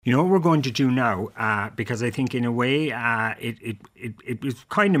You know what we're going to do now, because I think in a way it was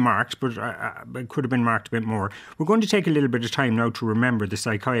kind of marked, but it could have been marked a bit more. We're going to take a little bit of time now to remember the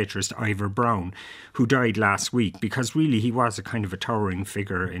psychiatrist Ivor Browne, who died last week, because really he was a kind of a towering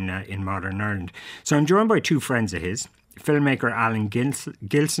figure in modern Ireland. So I'm joined by two friends of his, filmmaker Alan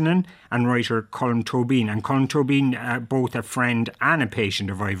Gilsenan and writer Colm Tóibín. And Colm Tóibín, both a friend and a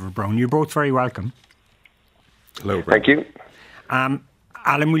patient of Ivor Browne. You're both very welcome. Hello, Brad. Thank you.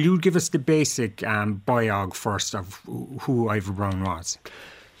 Alan, will you give us the basic biog first of who Ivor Browne was?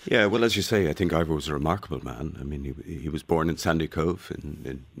 Yeah, well, as you say, I think Ivor was a remarkable man. I mean, he was born in Sandy Cove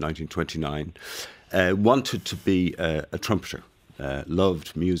in 1929, wanted to be a trumpeter,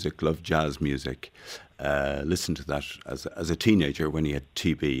 loved music, loved jazz music, listened to that as a teenager when he had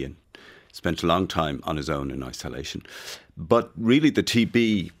TB and spent a long time on his own in isolation. But really the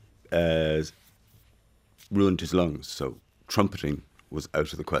TB ruined his lungs, so trumpeting was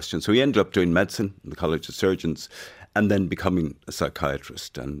out of the question. So he ended up doing medicine in the College of Surgeons and then becoming a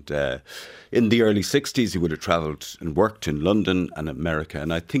psychiatrist. And in the early 60s, he would have travelled and worked in London and America.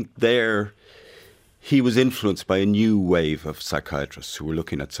 And I think there he was influenced by a new wave of psychiatrists who were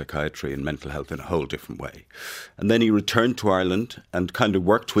looking at psychiatry and mental health in a whole different way. And then he returned to Ireland and kind of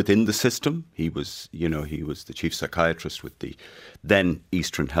worked within the system. He was the chief psychiatrist with the then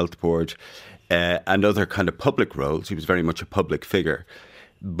Eastern Health Board. And other kind of public roles. He was very much a public figure,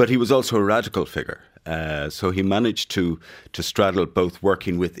 but he was also a radical figure. So he managed to straddle both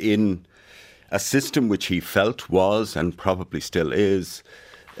working within a system which he felt was and probably still is,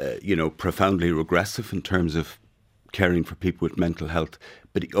 profoundly regressive in terms of caring for people with mental health.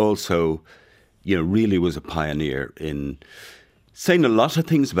 But he also, really was a pioneer in saying a lot of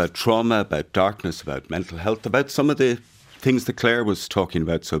things about trauma, about darkness, about mental health, about some of the things that Claire was talking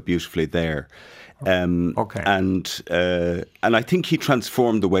about so beautifully there. Okay. And I think he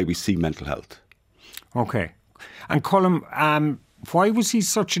transformed the way we see mental health. Okay. And Colm, why was he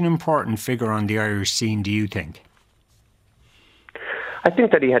such an important figure on the Irish scene, do you think? I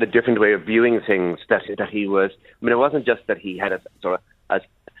think that he had a different way of viewing things, that he was, it wasn't just that he had a sort of, as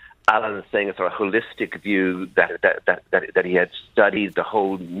Alan is saying, a sort of holistic view that he had studied the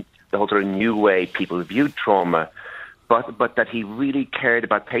whole sort of new way people viewed trauma, but that he really cared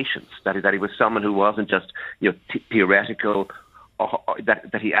about patients, that he was someone who wasn't just theoretical, or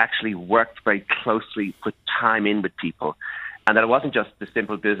that he actually worked very closely, put time in with people, and that it wasn't just the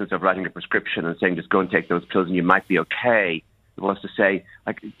simple business of writing a prescription and saying just go and take those pills and you might be okay. It was to say,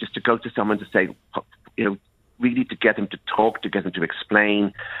 like, just to go to someone to say, really to get them to talk, to get them to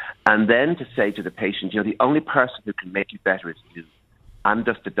explain, and then to say to the patient, the only person who can make you better is you. I'm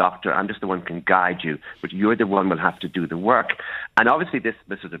just the doctor, I'm just the one who can guide you, but you're the one who will have to do the work. And obviously this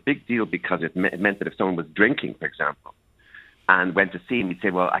was a big deal because it meant that if someone was drinking, for example, and went to see him, he'd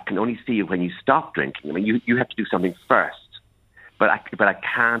say, well, I can only see you when you stop drinking. I mean, you have to do something first. But I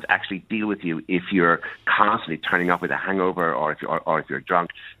can't actually deal with you if you're constantly turning up with a hangover or if you're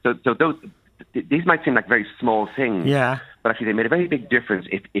drunk. So these might seem like very small things, yeah, but actually they made a very big difference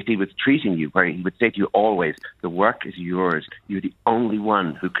if he was treating you, where he would say to you always, the work is yours, you're the only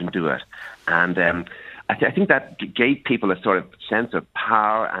one who can do it. And I think that gave people a sort of sense of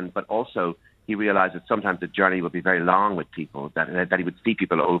power, but also he realised that sometimes the journey would be very long with people, that he would see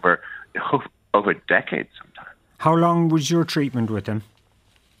people over decades sometimes. How long was your treatment with him?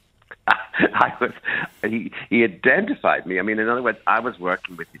 He identified me. I mean, in other words, I was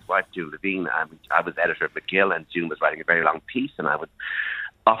working with his wife, Tóibín. I was editor of McGill, and June was writing a very long piece, and I would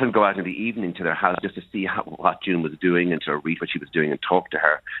often go out in the evening to their house just to see what June was doing and to read what she was doing and talk to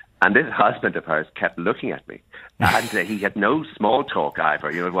her. And this husband of hers kept looking at me, and he had no small talk either.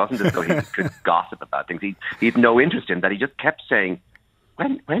 It wasn't as though he could gossip about things. He had no interest in that. He just kept saying,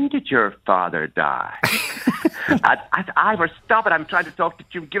 When did your father die? Ivor, stop it. I'm trying to talk to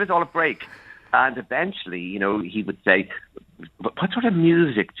you. Give us all a break. And eventually, he would say, what sort of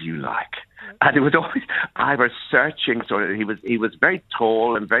music do you like? And it was always Ivor searching. He was very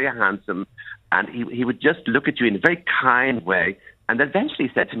tall and very handsome. And he would just look at you in a very kind way. And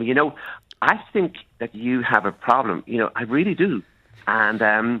eventually said to me, I think that you have a problem. I really do. And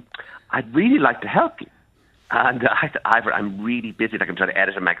I'd really like to help you. And I said, Ivor, I'm really busy. I'm trying to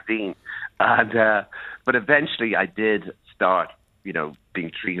edit a magazine. And but eventually I did start,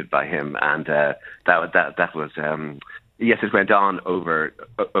 being treated by him. And that was, yes, it went on over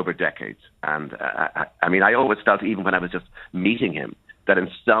decades. And I always felt, even when I was just meeting him, that in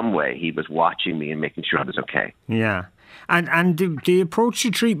some way he was watching me and making sure I was okay. Yeah. And the approach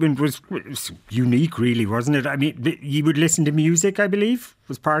to treatment was unique, really, wasn't it? I mean, you would listen to music, I believe,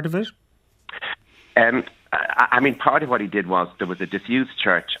 was part of it. I mean, part of what he did was there was a disused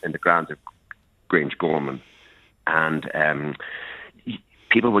church in the grounds of Grangegorman, and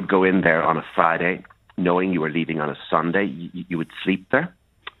people would go in there on a Friday, knowing you were leaving on a Sunday. You would sleep there,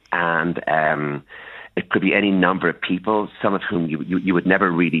 and it could be any number of people, some of whom you would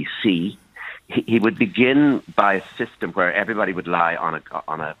never really see. He would begin by a system where everybody would lie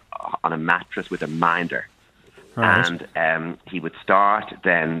on a mattress with a minder. Right. And he would start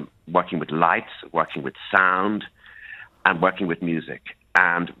then working with lights, working with sound, and working with music,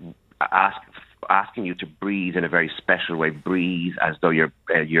 and asking you to breathe in a very special way. Breathe as though your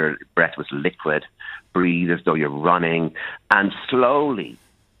breath was liquid. Breathe as though you're running, and slowly.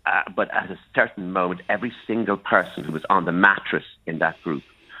 But at a certain moment, every single person who was on the mattress in that group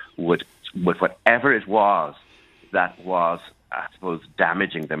would whatever it was that was, I suppose,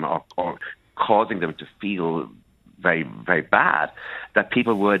 damaging them or causing them to feel very, very bad, that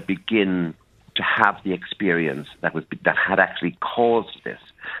people would begin to have the experience that had actually caused this.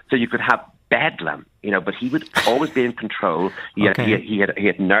 So you could have bedlam, but he would always be in control. He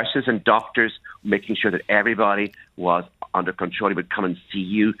had nurses and doctors making sure that everybody was under control. He would come and see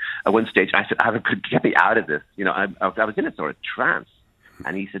you. At one stage, I said, "Ivor, could get me out of this." I was in a sort of trance.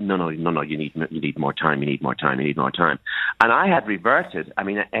 And he said, no, you need more time, you need more time, you need more time. And I had reverted. I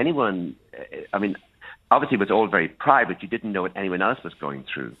mean, obviously it was all very private. You didn't know what anyone else was going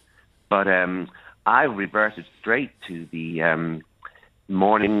through. But I reverted straight to the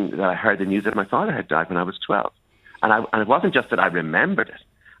morning that I heard the news that my father had died when I was 12. And it wasn't just that I remembered it.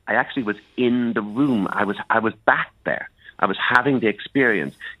 I actually was in the room. I was back there. I was having the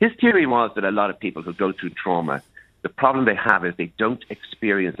experience. His theory was that a lot of people who go through trauma, the problem they have is they don't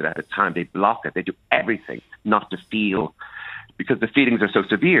experience it at the time. They block it. They do everything not to feel, because the feelings are so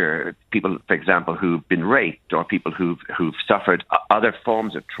severe. People, for example, who've been raped or people who've suffered other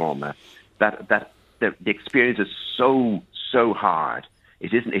forms of trauma, that the experience is so hard.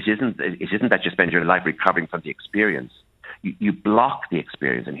 It isn't that you spend your life recovering from the experience. You block the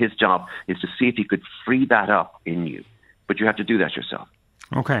experience, and his job is to see if he could free that up in you. But you have to do that yourself.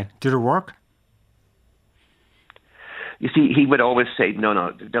 Okay. Did it work? You see, he would always say,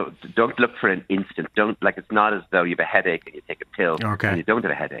 no, don't look for an instant. It's not as though you have a headache and you take a pill and you don't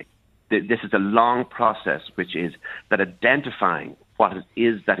have a headache. This is a long process, which is that identifying what it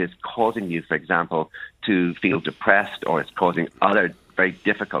is that is causing you, for example, to feel depressed, or it's causing other very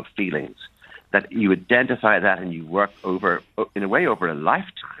difficult feelings, that you identify that and you work over a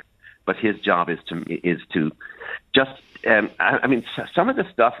lifetime. But his job is to just, some of the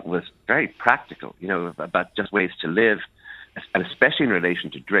stuff was very practical, about just ways to live, and especially in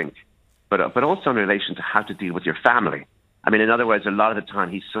relation to drink, but also in relation to how to deal with your family. I mean, in other words, a lot of the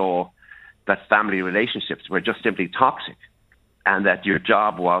time he saw that family relationships were just simply toxic, and that your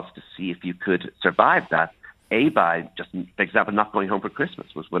job was to see if you could survive that. By just, for example, not going home for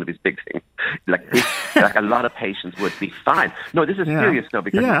Christmas was one of his big things. Like a lot of patients would be fine. No, this is serious though,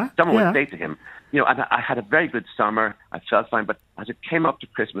 because someone would say to him, I had a very good summer, I felt fine, but as it came up to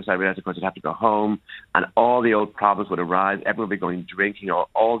Christmas, I realized, of course, I'd have to go home, and all the old problems would arise. Everyone would be going drinking, or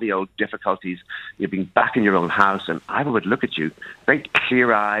all the old difficulties, being back in your own house, and I would look at you, very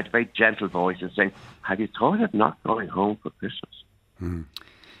clear-eyed, very gentle voice, and saying, "Have you thought of not going home for Christmas?" Mm.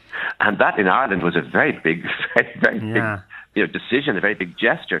 And that in Ireland was a very big, very big decision, a very big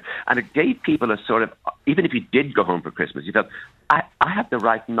gesture. And it gave people a sort of, even if you did go home for Christmas, you felt, I have the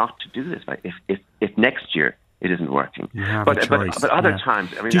right not to do this if next year it isn't working. But other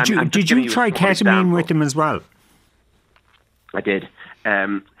times, I mean, did you try ketamine with them as well? I did.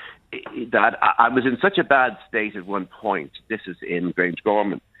 That I was in such a bad state at one point, this is in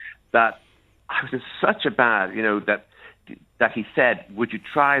Grangegorman, that I was in such a bad, that he said, "Would you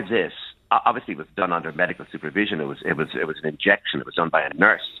try this?" Obviously, it was done under medical supervision. It was an injection. It was done by a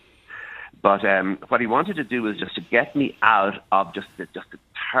nurse. But what he wanted to do was just to get me out of just a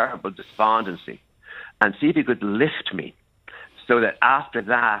terrible despondency, and see if he could lift me, so that after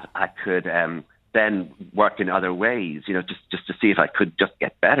that I could then work in other ways. Just to see if I could just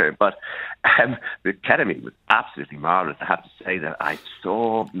get better. But the ketamine was absolutely marvelous. I have to say that I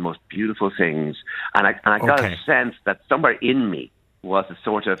saw the most beautiful things, and I got a sense that somewhere in me was a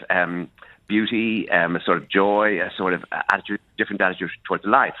sort of beauty, a sort of joy, a sort of different attitude towards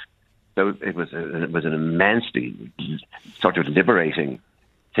life. So it was an immensely sort of liberating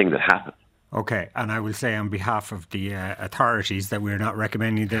thing that happened. Okay, and I will say on behalf of the authorities that we're not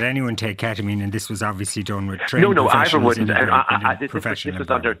recommending that anyone take ketamine, and this was obviously done with trained professionals. No, Ivor wouldn't. This was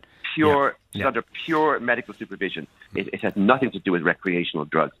under pure medical supervision. It had nothing to do with recreational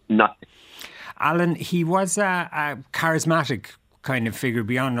drugs. Nothing. Alan, he was a charismatic kind of figure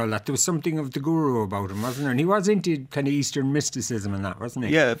beyond all that. There was something of the guru about him, wasn't there? And he was into kind of Eastern mysticism and that, wasn't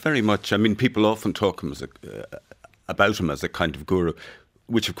he? Yeah, very much. I mean, people often talk about him as a kind of guru,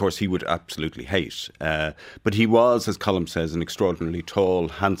 which of course he would absolutely hate. But he was, as Colm says, an extraordinarily tall,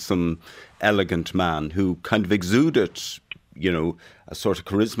 handsome, elegant man who kind of exuded, a sort of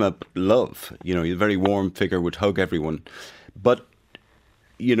charisma, but love. He's a very warm figure, would hug everyone. But,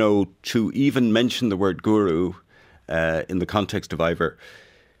 to even mention the word guru in the context of Ivor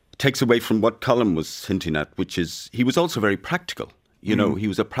takes away from what Colm was hinting at, which is he was also very practical. He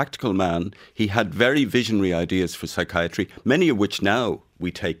was a practical man. He had very visionary ideas for psychiatry, many of which now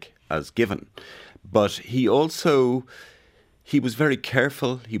we take as given. But he was very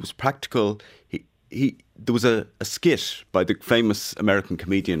careful. He was practical. There was a skit by the famous American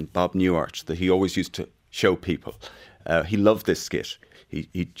comedian Bob Newhart that he always used to show people. He loved this skit.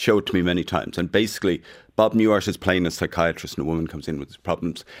 He showed it to me many times. And basically, Bob Newhart is playing a psychiatrist and a woman comes in with his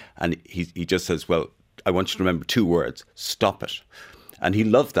problems. And he just says, well, I want you to remember 2 words, stop it. And he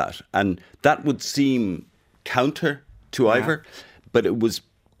loved that. And that would seem counter to Ivor. But it was,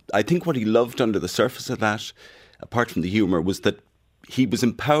 I think what he loved under the surface of that, apart from the humour, was that he was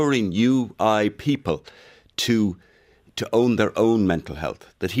empowering people to own their own mental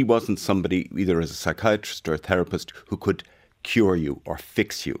health. That he wasn't somebody, either as a psychiatrist or a therapist, who could cure you or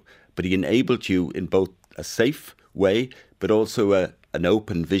fix you. But he enabled you in both a safe way, but also an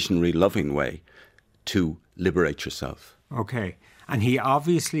open, visionary, loving way to liberate yourself. Okay. And he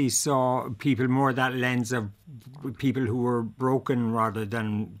obviously saw people more that lens of people who were broken rather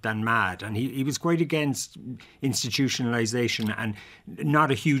than mad. And he was quite against institutionalisation and not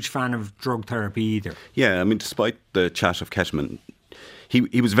a huge fan of drug therapy either. Yeah, I mean, despite the chat of ketamine,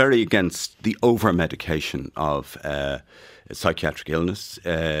 he was very against the over-medication of psychiatric illness.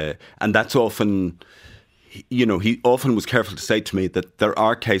 And that's often... he often was careful to say to me that there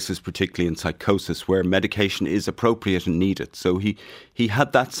are cases, particularly in psychosis, where medication is appropriate and needed. So he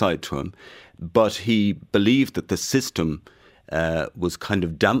had that side to him, but he believed that the system was kind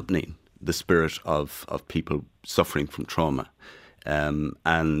of dampening the spirit of people suffering from trauma.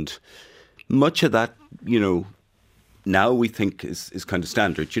 And much of that, now we think is kind of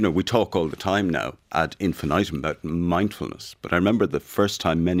standard. We talk all the time now ad infinitum about mindfulness. But I remember the first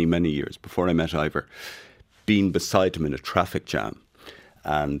time many, many years before I met Ivor, being beside him in a traffic jam,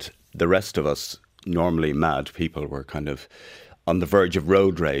 and the rest of us, normally mad people, were kind of on the verge of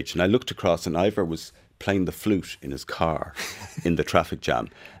road rage. And I looked across and Ivor was playing the flute in his car in the traffic jam.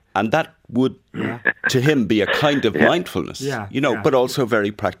 And that would, to him, be a kind of mindfulness, but also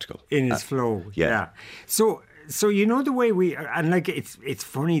very practical. In his flow, yeah. So the way it's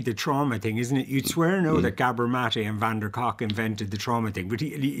funny, the trauma thing, isn't it? You'd swear now that Gabor Mate and Van der Kolk invented the trauma thing, but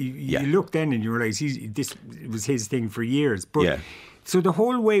you look then and you realise this was his thing for years. But so the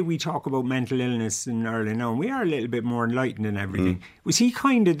whole way we talk about mental illness in Ireland now, and we are a little bit more enlightened and everything. Was he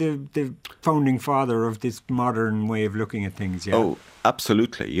kind of the founding father of this modern way of looking at things? Yeah. Oh,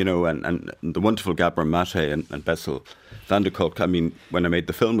 absolutely. And the wonderful Gabor Mate and Bessel Van der Kolk, I mean, when I made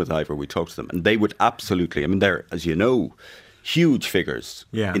the film with Ivor, we talked to them, and they would absolutely, I mean, they're, as you know, huge figures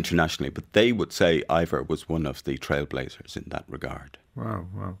internationally, but they would say Ivor was one of the trailblazers in that regard.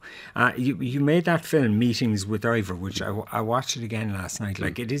 Wow. You made that film, Meetings with Ivor, which I watched it again last night.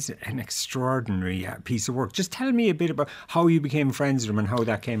 Like, it is an extraordinary piece of work. Just tell me a bit about how you became friends with him and how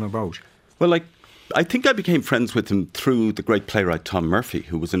that came about. Well, I think I became friends with him through the great playwright Tom Murphy,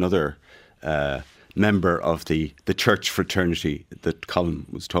 who was another member of the church fraternity that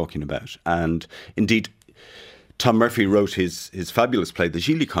Colm was talking about. And indeed, Tom Murphy wrote his fabulous play, The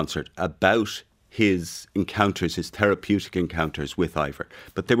Gilly Concert, about his encounters, his therapeutic encounters with Ivor.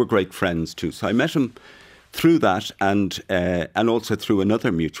 But they were great friends too. So I met him through that and also through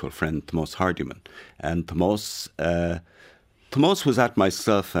another mutual friend, Tomás Hardiman. And Tomás was at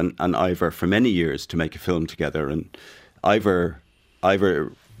myself and Ivor for many years to make a film together. And Ivor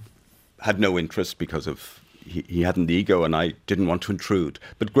had no interest because of he hadn't the ego and I didn't want to intrude.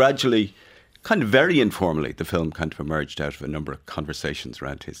 But gradually, kind of very informally, the film kind of emerged out of a number of conversations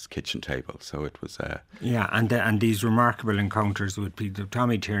around his kitchen table. So it was... and these remarkable encounters with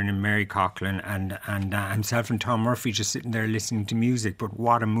Tommy Tiernan, Mary Coughlin and himself and Tom Murphy just sitting there listening to music. But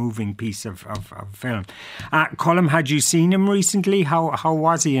what a moving piece of film. Colm, had you seen him recently? How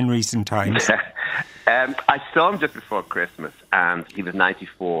was he in recent times? I saw him just before Christmas, and he was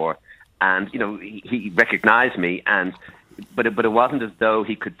 94, and he recognised me, but it wasn't as though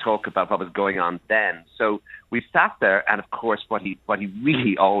he could talk about what was going on then. So we sat there, and of course, what he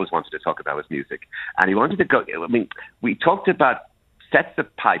really always wanted to talk about was music, and he wanted to go. I mean, we talked about sets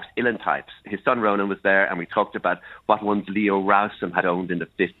of pipes, uilleann pipes. His son Ronan was there, and we talked about what ones Leo Rowsome had owned in the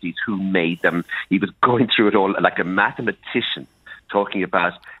 50s, who made them. He was going through it all like a mathematician, talking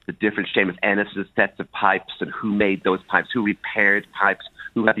about the different Seamus Ennis's sets of pipes and who made those pipes, who repaired pipes,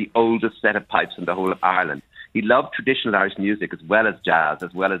 who had the oldest set of pipes in the whole of Ireland. He loved traditional Irish music as well as jazz,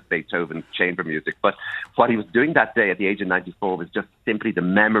 as well as Beethoven chamber music. But what he was doing that day at the age of 94 was just simply the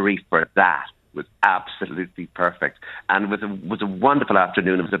memory for that was absolutely perfect. And it was a wonderful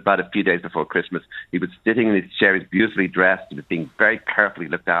afternoon. It was about a few days before Christmas. He was sitting in his chair, he was beautifully dressed, he was being very carefully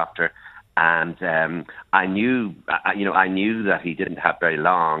looked after. And I knew that he didn't have very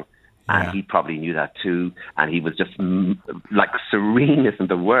long. And he probably knew that too. And he was just like serene isn't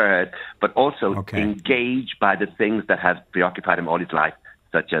the word, but also engaged by the things that had preoccupied him all his life,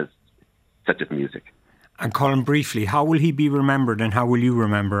 such as music. And Colm, briefly, how will he be remembered, and how will you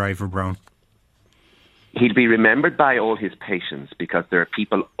remember Ivor Browne? He'll be remembered by all his patients, because there are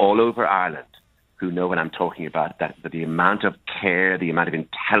people all over Ireland who know what I'm talking about, that the amount of care, the amount of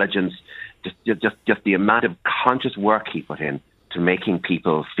intelligence, just the amount of conscious work he put in to making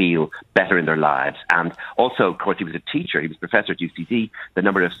people feel better in their lives. And also, of course, he was a teacher. He was professor at UCD. The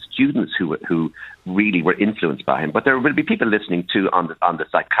number of students who really were influenced by him. But there will be people listening too on the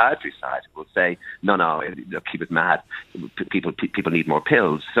psychiatry side who will say, no, look, he was mad. People need more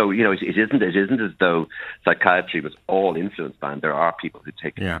pills. So, it isn't as though psychiatry was all influenced by him. There are people who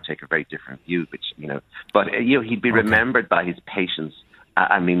take a very different view, but he'd be remembered by his patients.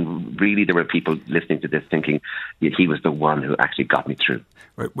 I mean, really, there were people listening to this thinking he was the one who actually got me through.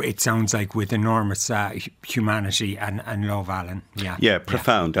 It sounds like with enormous humanity and love, Alan. Yeah,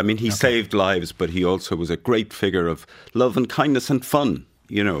 profound. I mean, he saved lives, but he also was a great figure of love and kindness and fun.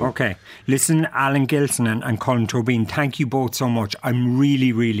 Okay. Listen, Alan Gilsenan and Colm Tóibín, thank you both so much. I'm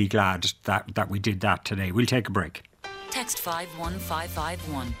really, really glad that we did that today. We'll take a break. Text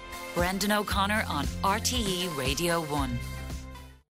 51551. Brendan O'Connor on RTE Radio 1.